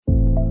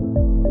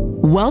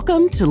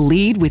Welcome to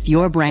Lead with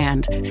Your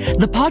Brand,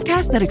 the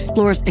podcast that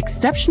explores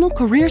exceptional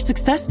career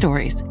success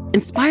stories,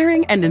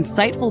 inspiring and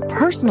insightful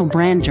personal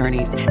brand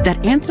journeys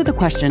that answer the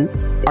question,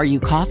 are you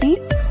coffee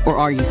or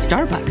are you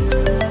Starbucks?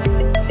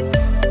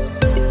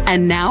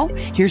 And now,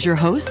 here's your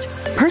host,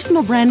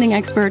 personal branding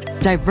expert,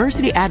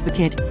 diversity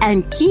advocate,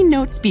 and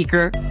keynote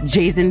speaker,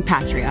 Jason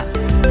Patria.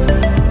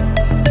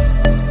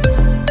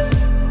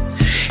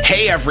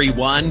 Hey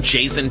everyone,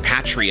 Jason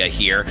Patria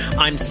here.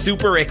 I'm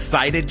super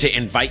excited to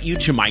invite you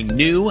to my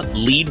new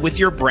Lead with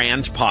Your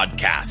Brand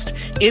podcast.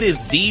 It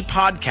is the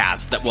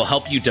podcast that will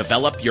help you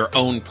develop your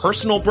own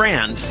personal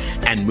brand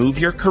and move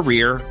your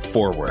career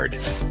forward.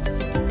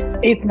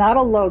 It's not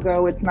a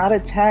logo, it's not a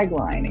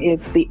tagline,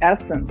 it's the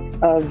essence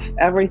of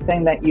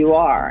everything that you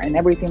are and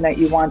everything that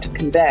you want to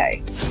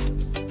convey.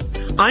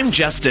 I'm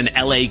just an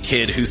LA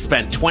kid who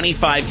spent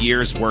 25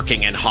 years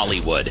working in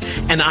Hollywood,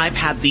 and I've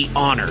had the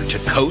honor to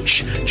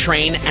coach,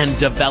 train, and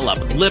develop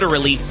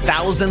literally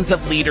thousands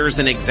of leaders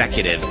and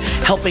executives,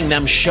 helping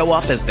them show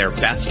up as their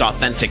best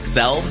authentic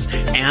selves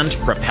and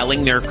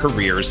propelling their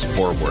careers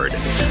forward.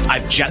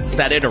 I've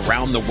jet-setted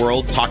around the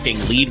world talking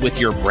Lead with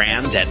Your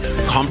Brand at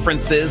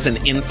conferences and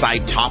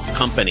inside top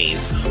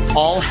companies,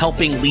 all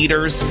helping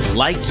leaders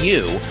like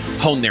you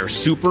hone their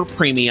super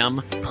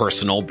premium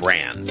personal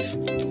brands.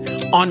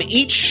 On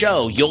each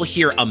show, you'll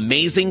hear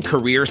amazing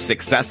career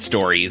success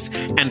stories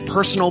and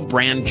personal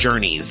brand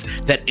journeys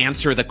that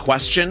answer the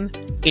question,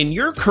 in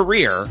your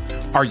career,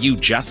 are you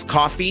just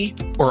coffee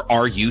or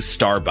are you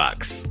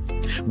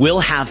Starbucks? We'll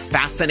have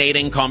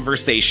fascinating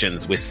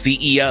conversations with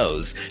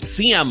CEOs,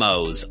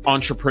 CMOs,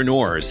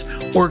 entrepreneurs,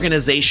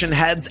 organization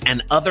heads,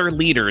 and other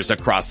leaders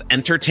across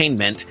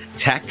entertainment,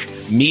 tech,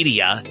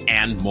 media,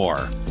 and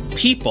more.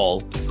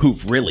 People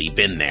who've really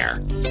been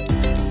there.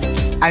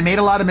 I made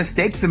a lot of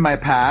mistakes in my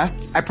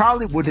past. I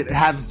probably would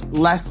have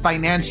less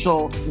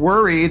financial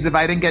worries if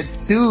I didn't get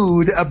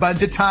sued a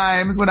bunch of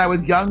times when I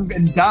was young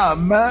and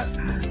dumb.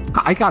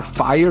 I got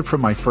fired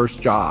from my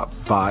first job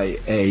by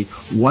a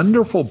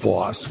wonderful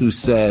boss who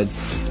said,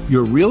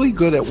 "You're really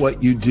good at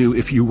what you do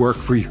if you work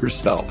for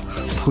yourself.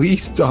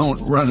 Please don't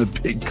run a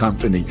big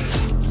company."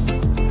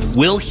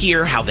 We'll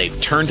hear how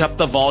they've turned up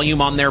the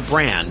volume on their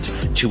brand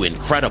to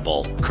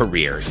incredible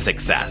career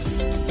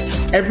success.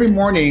 Every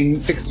morning,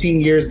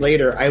 16 years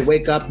later, I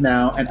wake up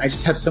now and I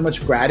just have so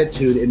much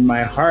gratitude in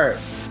my heart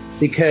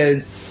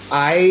because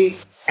I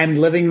am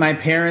living my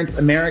parents'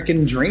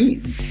 American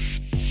dream.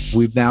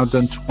 We've now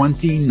done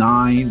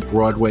 29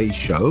 Broadway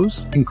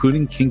shows,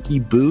 including Kinky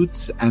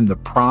Boots and The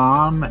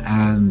Prom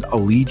and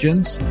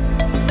Allegiance.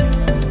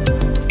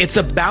 It's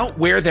about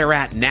where they're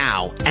at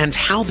now and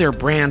how their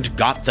brand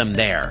got them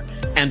there.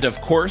 And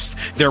of course,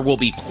 there will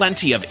be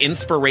plenty of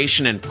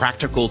inspiration and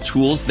practical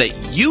tools that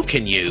you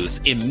can use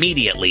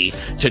immediately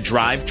to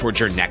drive towards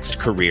your next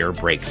career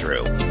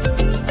breakthrough.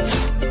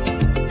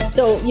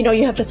 So,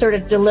 you have to sort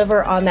of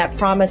deliver on that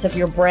promise of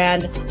your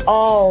brand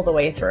all the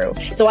way through.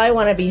 So I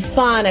want to be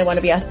fun, I want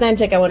to be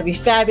authentic, I want to be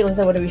fabulous,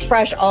 I want to be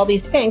fresh, all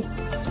these things.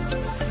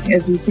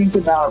 As you think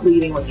about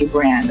leading with your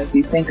brand, as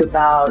you think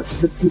about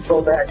the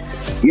people that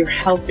you're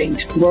helping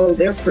to grow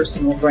their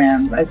personal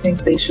brands, I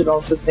think they should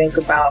also think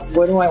about,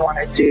 what do I want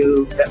to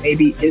do that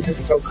maybe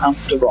isn't so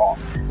comfortable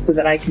so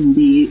that I can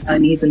be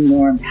an even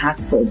more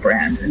impactful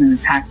brand, an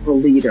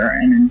impactful leader,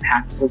 and an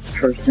impactful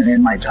person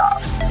in my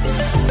job.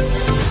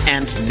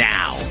 And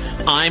now,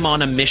 I'm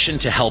on a mission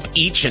to help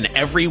each and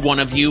every one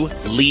of you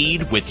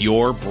lead with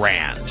your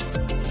brand.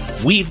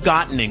 We've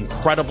got an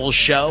incredible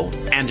show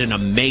and an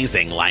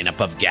amazing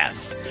lineup of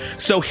guests.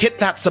 So hit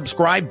that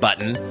subscribe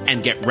button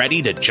and get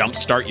ready to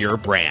jumpstart your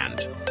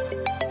brand.